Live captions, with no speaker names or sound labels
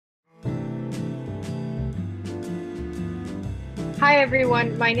Hi,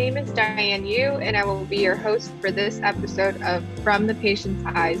 everyone. My name is Diane Yu, and I will be your host for this episode of From the Patient's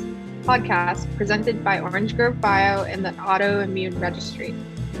Eyes podcast presented by Orange Grove Bio and the Autoimmune Registry.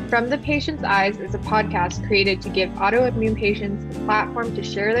 From the Patient's Eyes is a podcast created to give autoimmune patients a platform to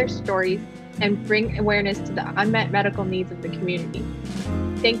share their stories and bring awareness to the unmet medical needs of the community.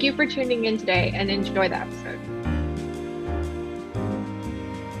 Thank you for tuning in today and enjoy the episode.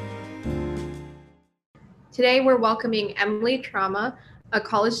 Today, we're welcoming Emily Trauma, a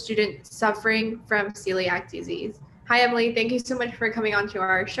college student suffering from celiac disease. Hi, Emily. Thank you so much for coming on to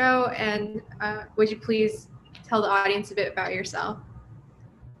our show. And would you please tell the audience a bit about yourself?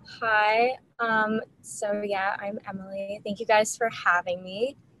 Hi. I'm Emily. Thank you guys for having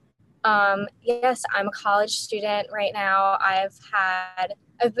me. Yes, I'm a college student right now. I've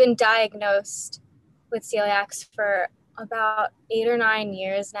been diagnosed with celiac for about 8 or 9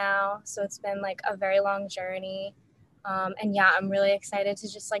 years now. So it's been like a very long journey. I'm really excited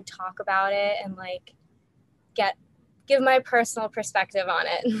to just like talk about it and like give my personal perspective on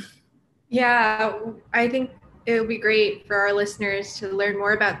it. Yeah, I think it would be great for our listeners to learn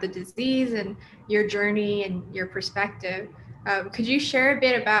more about the disease and your journey and your perspective. Could you share a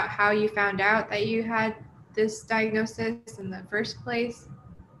bit about how you found out that you had this diagnosis in the first place?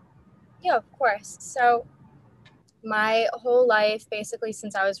 Yeah, of course. So my whole life, basically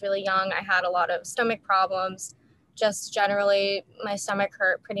since I was really young, I had a lot of stomach problems. Just generally, my stomach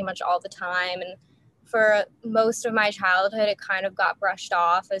hurt pretty much all the time. And for most of my childhood, it kind of got brushed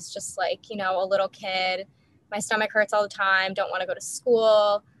off as just like, a little kid. My stomach hurts all the time, don't want to go to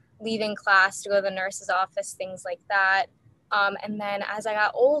school, leaving class to go to the nurse's office, things like that. And then as I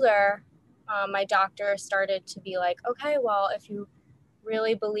got older, my doctor started to be like, okay, well, if you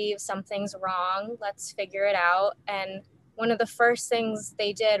really believe something's wrong, let's figure it out. And one of the first things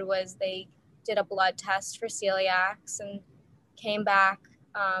they did was they did a blood test for celiacs and came back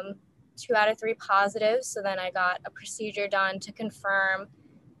 2 out of 3 positive. So then I got a procedure done to confirm,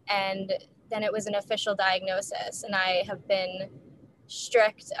 and then it was an official diagnosis. And I have been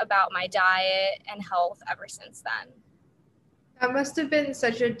strict about my diet and health ever since then. That must have been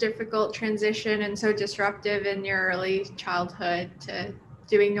such a difficult transition and so disruptive in your early childhood to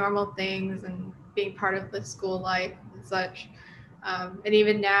doing normal things and being part of the school life and such. And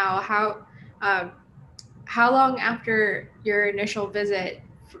even now, um, how long after your initial visit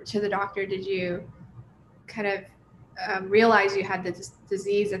to the doctor did you kind of realize you had this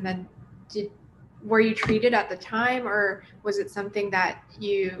disease, and then were you treated at the time, or was it something that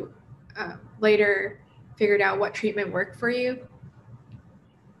you later figured out what treatment worked for you?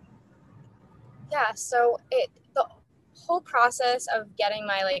 Yeah, so the whole process of getting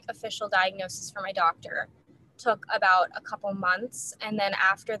my like official diagnosis from my doctor took about a couple months, and then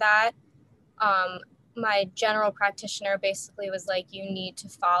after that, um, my general practitioner basically was like, you need to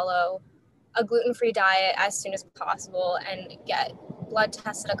follow a gluten-free diet as soon as possible and get blood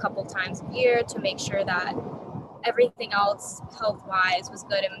tested a couple times a year to make sure that everything else health-wise was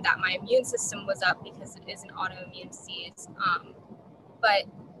good and that my immune system was up, because it is an autoimmune disease. But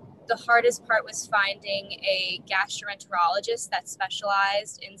the hardest part was finding a gastroenterologist that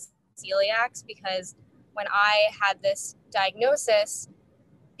specialized in celiacs, because when I had this diagnosis,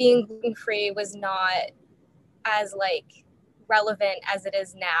 being gluten-free was not as like relevant as it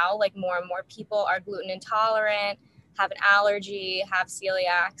is now. Like more and more people are gluten intolerant, have an allergy, have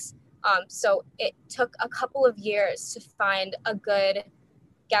celiacs. So it took a couple of years to find a good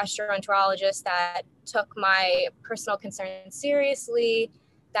gastroenterologist that took my personal concerns seriously,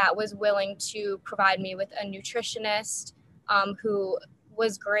 that was willing to provide me with a nutritionist who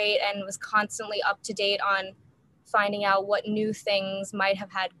was great and was constantly up to date on finding out what new things might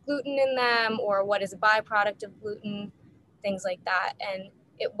have had gluten in them or what is a byproduct of gluten, things like that. And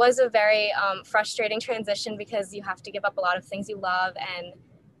it was a very frustrating transition, because you have to give up a lot of things you love, and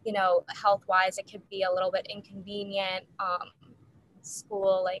health wise it could be a little bit inconvenient.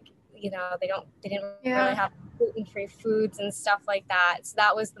 School, like, they didn't really have gluten-free foods and stuff like that, so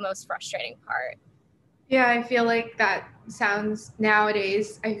that was the most frustrating part. Yeah, I feel like that sounds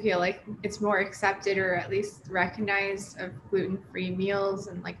nowadays, I feel like it's more accepted or at least recognized of gluten-free meals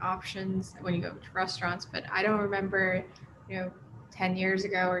and like options when you go to restaurants. But I don't remember, 10 years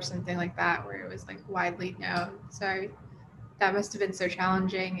ago or something like that where it was like widely known. So that must have been so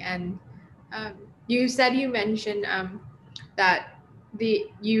challenging. And you mentioned that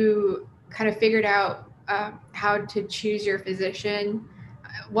you kind of figured out how to choose your physician.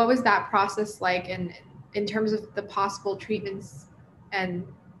 What was that process like, and in terms of the possible treatments and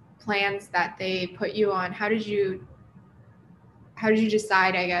plans that they put you on? How did you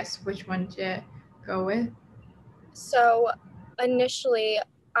decide, I guess, which one to go with? So initially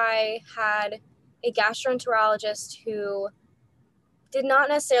I had a gastroenterologist who did not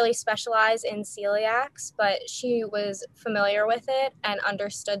necessarily specialize in celiacs, but she was familiar with it and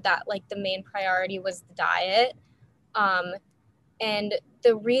understood that like the main priority was the diet. Um, and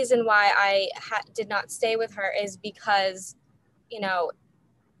the reason why I did not stay with her is because, you know,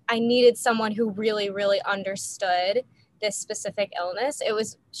 I needed someone who really, really understood this specific illness. It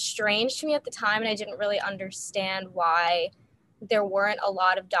was strange to me at the time, and I didn't really understand why there weren't a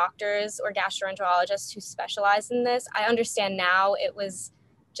lot of doctors or gastroenterologists who specialized in this. I understand now. It was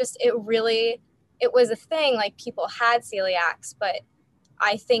just, it was a thing. Like, people had celiacs, but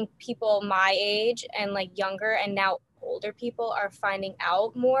I think people my age and like younger and now older people are finding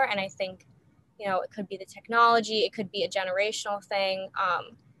out more. And I think, you know, it could be the technology, it could be a generational thing.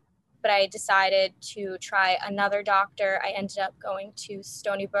 But I decided to try another doctor. I ended up going to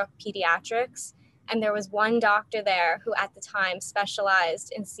Stony Brook Pediatrics, and there was one doctor there who at the time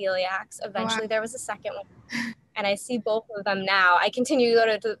specialized in celiacs. Eventually, there was a second one, and I see both of them now. I continue to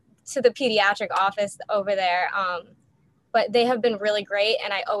go to the pediatric office over there, but they have been really great,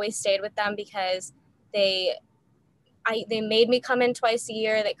 and I always stayed with them because they made me come in twice a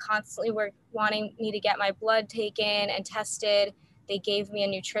year. They constantly were wanting me to get my blood taken and tested. They gave me a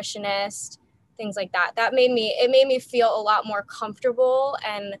nutritionist, things like that. It made me feel a lot more comfortable,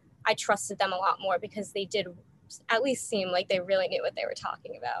 and I trusted them a lot more because they did at least seem like they really knew what they were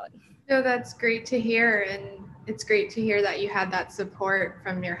talking about. No, that's great to hear. And it's great to hear that you had that support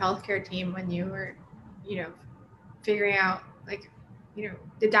from your healthcare team when you were, figuring out, like,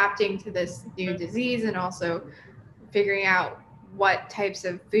 adapting to this new disease, and also figuring out what types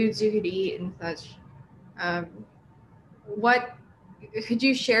of foods you could eat and such. What could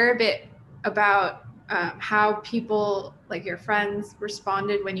you share a bit about how people, like your friends,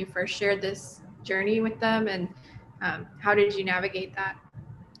 responded when you first shared this journey with them, and how did you navigate that?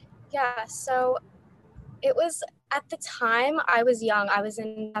 Yeah, so it was at the time I was young. I was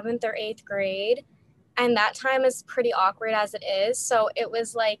in 7th or 8th grade, and that time is pretty awkward as it is. So it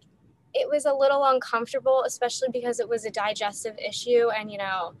was a little uncomfortable, especially because it was a digestive issue, and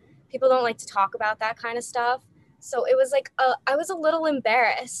people don't like to talk about that kind of stuff. So it was I was a little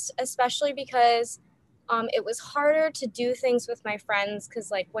embarrassed, especially because it was harder to do things with my friends,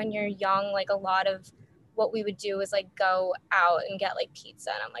 because like when you're young, like a lot of what we would do is like go out and get like pizza,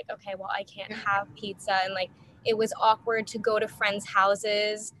 and I'm like, okay, well, I can't have pizza. And like it was awkward to go to friends'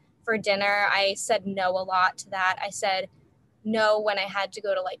 houses for dinner. I said no a lot to that. I said no when I had to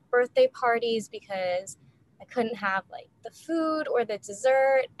go to like birthday parties because I couldn't have like the food or the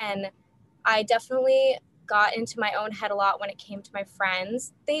dessert. And I definitely got into my own head a lot when it came to my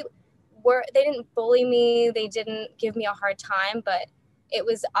friends. They didn't bully me, they didn't give me a hard time, but it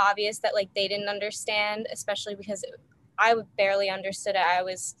was obvious that like they didn't understand, especially because I barely understood it. I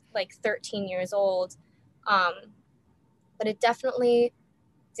was like 13 years old. But it definitely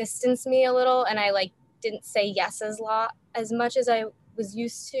distanced me a little, and I like didn't say yes as much as I was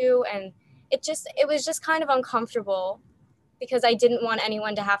used to, and it was just kind of uncomfortable because I didn't want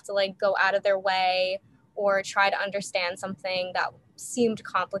anyone to have to like go out of their way or try to understand something that seemed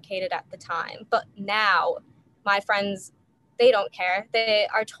complicated at the time. But now my friends, they don't care. They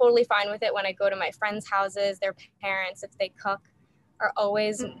are totally fine with it when I go to my friends' houses. Their parents, if they cook, are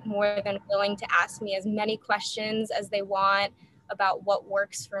always more than willing to ask me as many questions as they want about what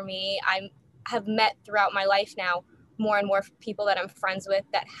works for me. I have met throughout my life now more and more people that I'm friends with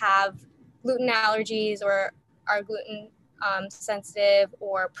that have gluten allergies or are gluten sensitive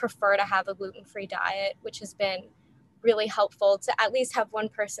or prefer to have a gluten-free diet, which has been really helpful to at least have one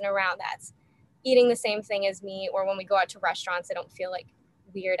person around that's eating the same thing as me, or when we go out to restaurants, I don't feel like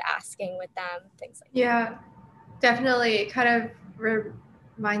weird asking with them, things like that. Yeah, definitely. It kind of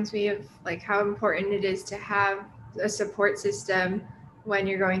reminds me of like how important it is to have a support system when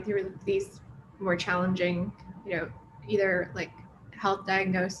you're going through these more challenging, either like health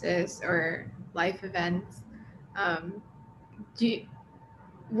diagnosis or life events. Um,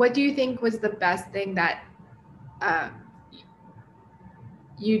 what do you think was the best thing that uh,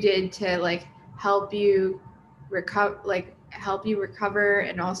 you did to like help you recover,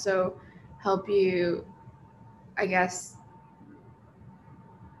 and also help you, I guess,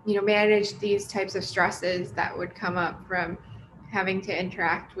 manage these types of stresses that would come up from having to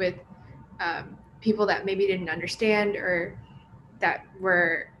interact with people that maybe didn't understand, or that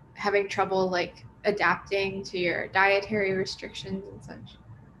were having trouble like adapting to your dietary restrictions and such?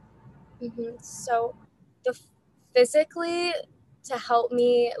 Mm-hmm. So the physically, to help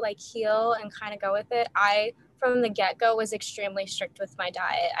me like heal and kind of go with it, I from the get-go was extremely strict with my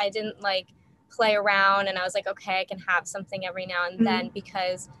diet. I didn't like play around, and I was like, okay, I can have something every now and then,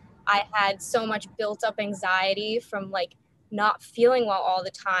 because I had so much built up anxiety from like not feeling well all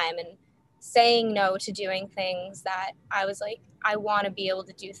the time and saying no to doing things, that I was like, I want to be able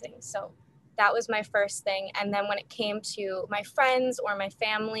to do things. So that was my first thing. And then when it came to my friends or my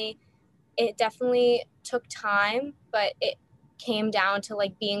family, it definitely took time, but it came down to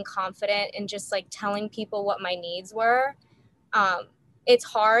like being confident and just like telling people what my needs were. It's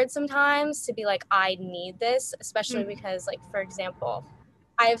hard sometimes to be like, I need this, especially because, like, for example,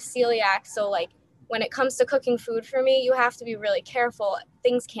 I have celiac. So like when it comes to cooking food for me, you have to be really careful.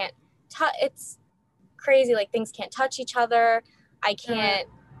 Things can't touch. It's crazy. Like, things can't touch each other. I can't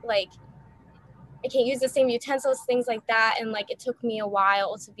like, I can't use the same utensils, things like that. And like, it took me a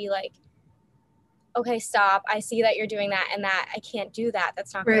while to be like, okay, stop. I see that you're doing that and that. I can't do that.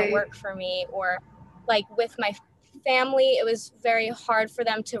 That's not going to work for me. Or like with my family, it was very hard for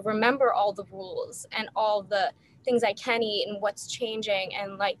them to remember all the rules and all the things I can eat and what's changing.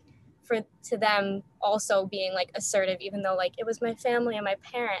 And like to them also being like assertive, even though like it was my family and my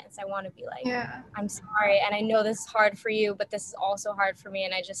parents, I want to be like, I'm sorry. And I know this is hard for you, but this is also hard for me.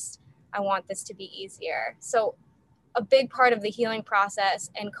 And I want this to be easier. So a big part of the healing process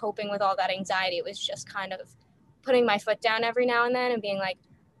and coping with all that anxiety was just kind of putting my foot down every now and then and being like,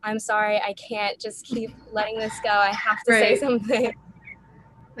 I'm sorry, I can't just keep letting this go. I have to say something.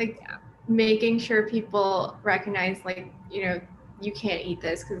 Like making sure people recognize, like, you know, you can't eat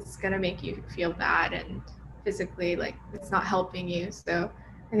this because it's going to make you feel bad and physically, like, it's not helping you. So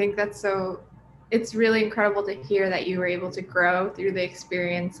I think it's really incredible to hear that you were able to grow through the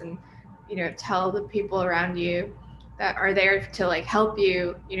experience and, you know, tell the people around you that are there to like help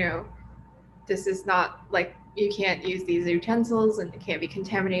you, you know, this is not like, you can't use these utensils and it can't be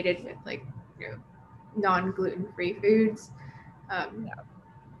contaminated with like, you know, non-gluten-free foods.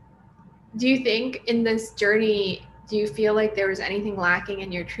 Do you think in this journey, do you feel like there was anything lacking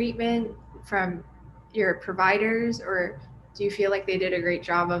in your treatment from your providers, or do you feel like they did a great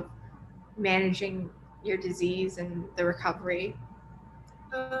job of managing your disease and the recovery?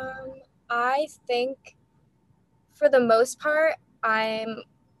 I think for the most part, I'm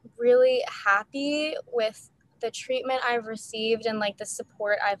really happy with the treatment I've received and like the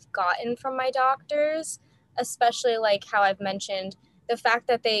support I've gotten from my doctors, especially like how I've mentioned the fact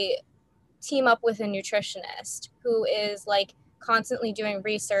that they team up with a nutritionist who is like constantly doing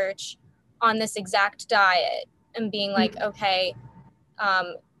research on this exact diet and being like, okay,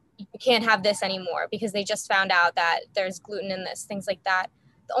 you can't have this anymore because they just found out that there's gluten in this, things like that.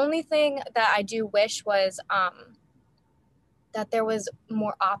 The only thing that I do wish was that there was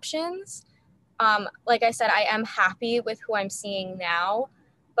more options. Like I said, I am happy with who I'm seeing now,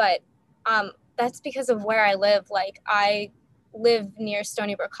 but that's because of where I live. Like, I live near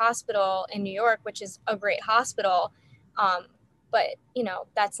Stony Brook Hospital in New York, which is a great hospital. But, you know,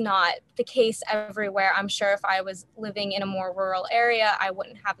 that's not the case everywhere. I'm sure if I was living in a more rural area, I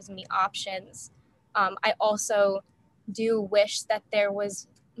wouldn't have as many options. I also do wish that there was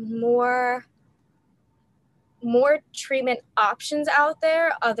more treatment options out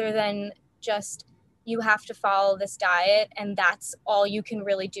there other than just you have to follow this diet and that's all you can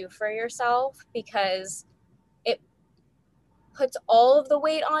really do for yourself, because it puts all of the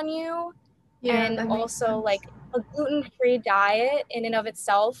weight on you. And also like a gluten-free diet in and of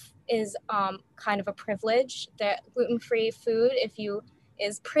itself is kind of a privilege. That gluten-free food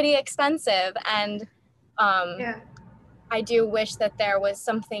is pretty expensive, and I do wish that there was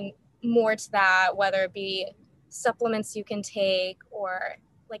something more to that, whether it be supplements you can take or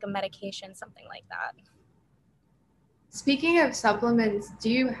like a medication, something like that. Speaking of supplements,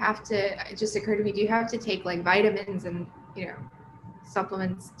 it just occurred to me, do you have to take like vitamins and, you know,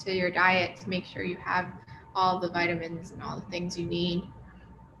 supplements to your diet to make sure you have all the vitamins and all the things you need?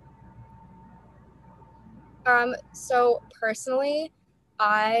 So personally,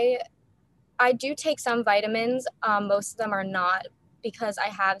 I do take some vitamins. Most of them are not, because I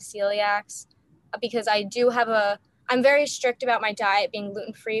have celiacs, because I'm very strict about my diet being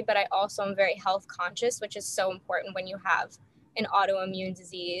gluten-free, but I also am very health conscious, which is so important when you have an autoimmune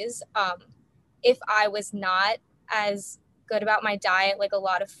disease. If I was not as good about my diet, like a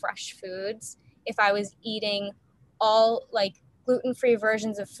lot of fresh foods, if I was eating all like gluten-free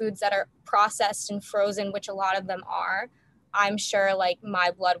versions of foods that are processed and frozen, which a lot of them are, I'm sure like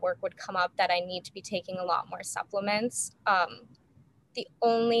my blood work would come up that I need to be taking a lot more supplements. The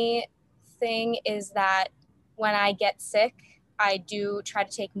only thing is that when I get sick, I do try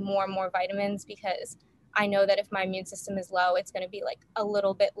to take more and more vitamins, because I know that if my immune system is low, it's going to be like a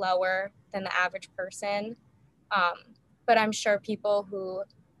little bit lower than the average person. But I'm sure people who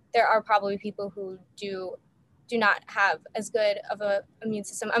there are probably people who do not have as good of a immune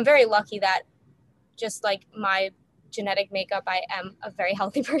system. I'm very lucky that just like my genetic makeup, I am a very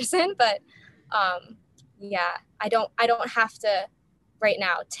healthy person, but yeah, I don't have to right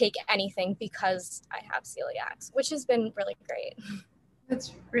now take anything because I have celiac, which has been really great.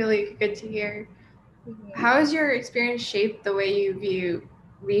 That's really good to hear. Mm-hmm. How has your experience shaped the way you view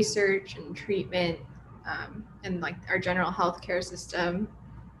research and treatment and like our general healthcare system?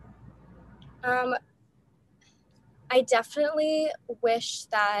 I definitely wish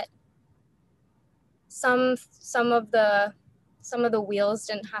that some of the wheels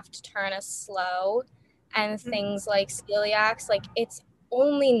didn't have to turn as slow, and things like celiac, like it's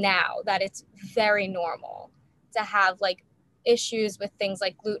only now that it's very normal to have like issues with things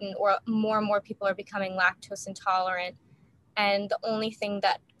like gluten, or more and more people are becoming lactose intolerant. And the only thing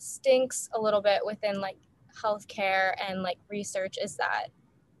that stinks a little bit within like healthcare and like research is that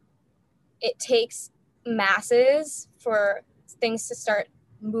it takes masses for things to start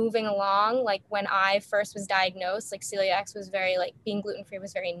moving along. Like when I first was diagnosed, like celiac was very like being gluten-free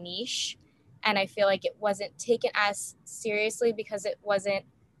was very niche, and I feel like it wasn't taken as seriously because it wasn't,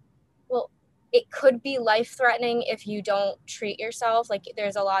 well, it could be life-threatening if you don't treat yourself. Like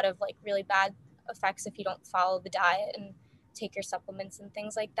there's a lot of like really bad effects if you don't follow the diet and take your supplements and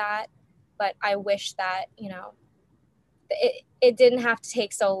things like that. But I wish that, you know, it didn't have to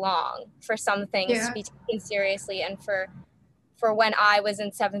take so long for some things to be taken seriously. And for when I was in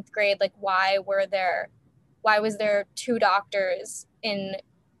 7th grade, like why was there 2 doctors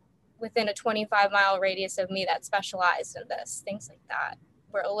within a 25-mile radius of me that specialized in this? Things like that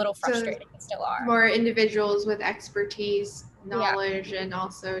were a little frustrating, and still are. More individuals with expertise, knowledge, and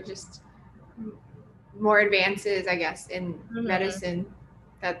also just more advances, I guess, in medicine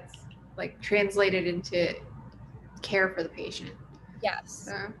that's like translated into care for the patient. Yes.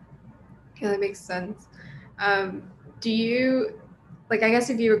 So, yeah, that makes sense. Do you, like, I guess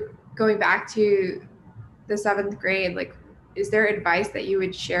if you were going back to the 7th grade, like, is there advice that you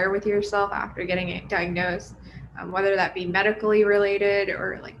would share with yourself after getting it diagnosed, whether that be medically related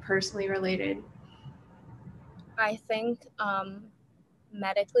or like personally related? I think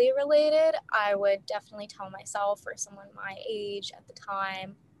medically related, I would definitely tell myself, or someone my age at the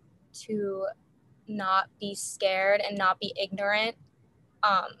time, to not be scared and not be ignorant.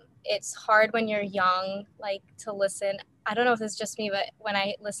 It's hard when you're young, like to listen. I don't know if it's just me, but when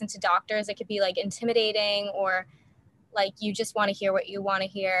I listen to doctors, it could be like intimidating, or like you just want to hear what you want to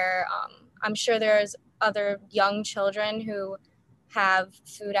hear. I'm sure there's other young children who have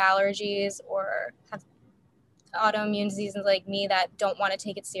food allergies or have autoimmune diseases like me that don't want to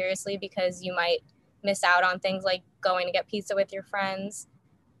take it seriously because you might miss out on things like going to get pizza with your friends.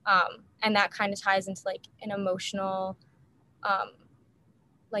 And that kind of ties into like an emotional,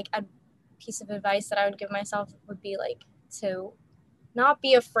 like a piece of advice that I would give myself would be like to not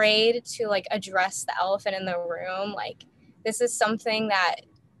be afraid to like address the elephant in the room. Like this is something that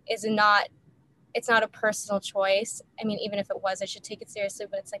is not, it's not a personal choice. I mean, even if it was, I should take it seriously,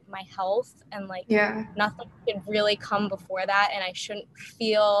 but it's like my health, and like nothing could really come before that. And I shouldn't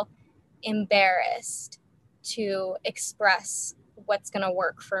feel embarrassed to express what's going to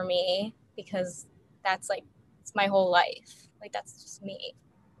work for me, because that's like, it's my whole life. Like that's just me.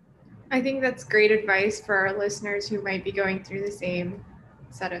 I think that's great advice for our listeners who might be going through the same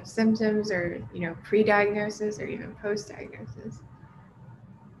set of symptoms, or, you know, pre-diagnosis or even post-diagnosis.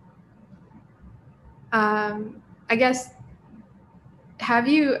 I guess, have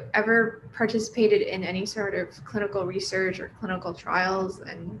you ever participated in any sort of clinical research or clinical trials?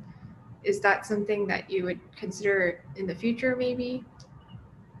 And is that something that you would consider in the future, maybe?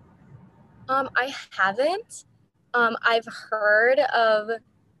 I haven't. I've heard of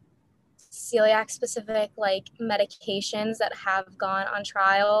celiac specific like medications that have gone on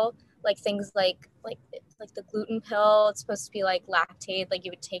trial, like things like the gluten pill. It's supposed to be like Lactaid, like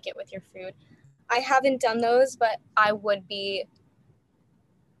you would take it with your food. I haven't done those, but I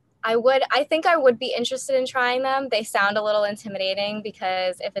think I would be interested in trying them. They sound a little intimidating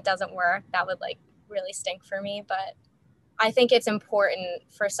because if it doesn't work, that would like really stink for me. But I think it's important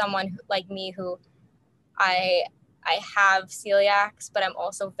for someone like me who I have celiac, but I'm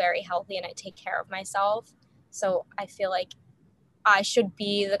also very healthy and I take care of myself. So I feel like I should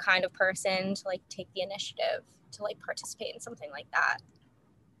be the kind of person to like take the initiative to like participate in something like that.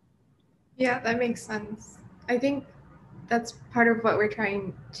 Yeah, that makes sense. I think that's part of what we're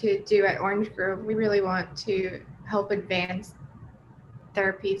trying to do at Orange Grove. We really want to help advance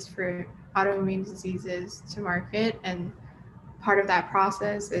therapies for autoimmune diseases to market, and part of that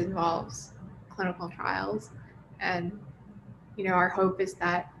process involves clinical trials. And, you know, our hope is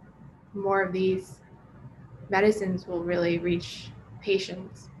that more of these medicines will really reach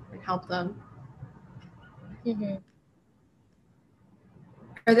patients and help them. Mm-hmm.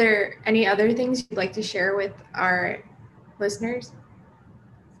 Are there any other things you'd like to share with our listeners?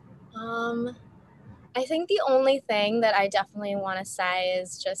 I think the only thing that I definitely want to say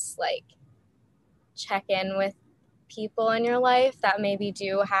is just like check in with people in your life that maybe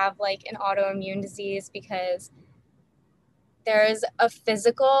do have like an autoimmune disease, because there's a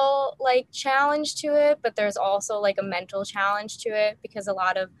physical like challenge to it, but there's also like a mental challenge to it, because a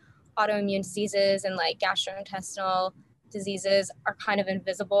lot of autoimmune diseases and like gastrointestinal diseases are kind of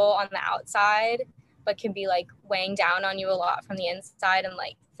invisible on the outside, but can be like weighing down on you a lot from the inside, and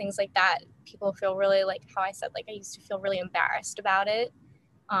like things like that. People feel really, like how I said, like I used to feel really embarrassed about it.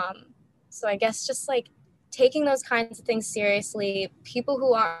 So I guess just like taking those kinds of things seriously. People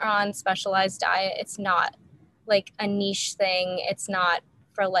who are on specialized diet, it's not like a niche thing. It's not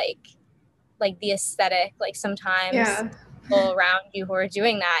for like the aesthetic. Like sometimes people around you who are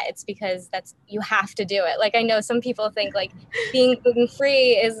doing that, it's because you have to do it. Like I know some people think like being gluten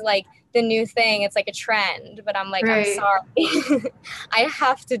free is like the new thing. It's like a trend, but I'm like, right. I'm sorry. I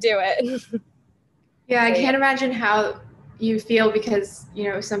have to do it. Yeah, I can't imagine how you feel, because, you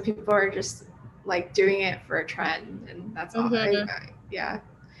know, some people are just like doing it for a trend, and that's all. I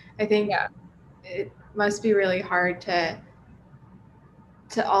think it must be really hard to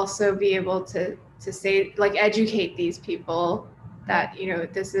also be able to say, like, educate these people that, you know,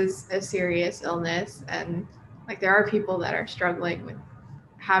 this is a serious illness, and like there are people that are struggling with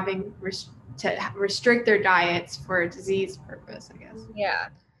having to restrict their diets for a disease purpose, I guess. Yeah.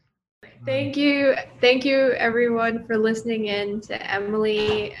 Thank you everyone for listening in to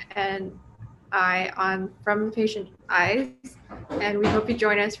Emily and I on From the Patient's Eyes, and we hope you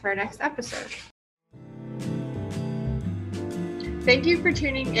join us for our next episode. Thank you for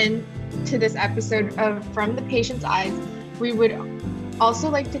tuning in to this episode of From the Patient's Eyes. We would also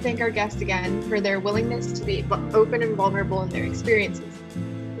like to thank our guests again for their willingness to be open and vulnerable in their experiences.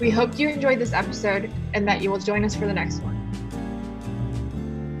 We hope you enjoyed this episode and that you will join us for the next one.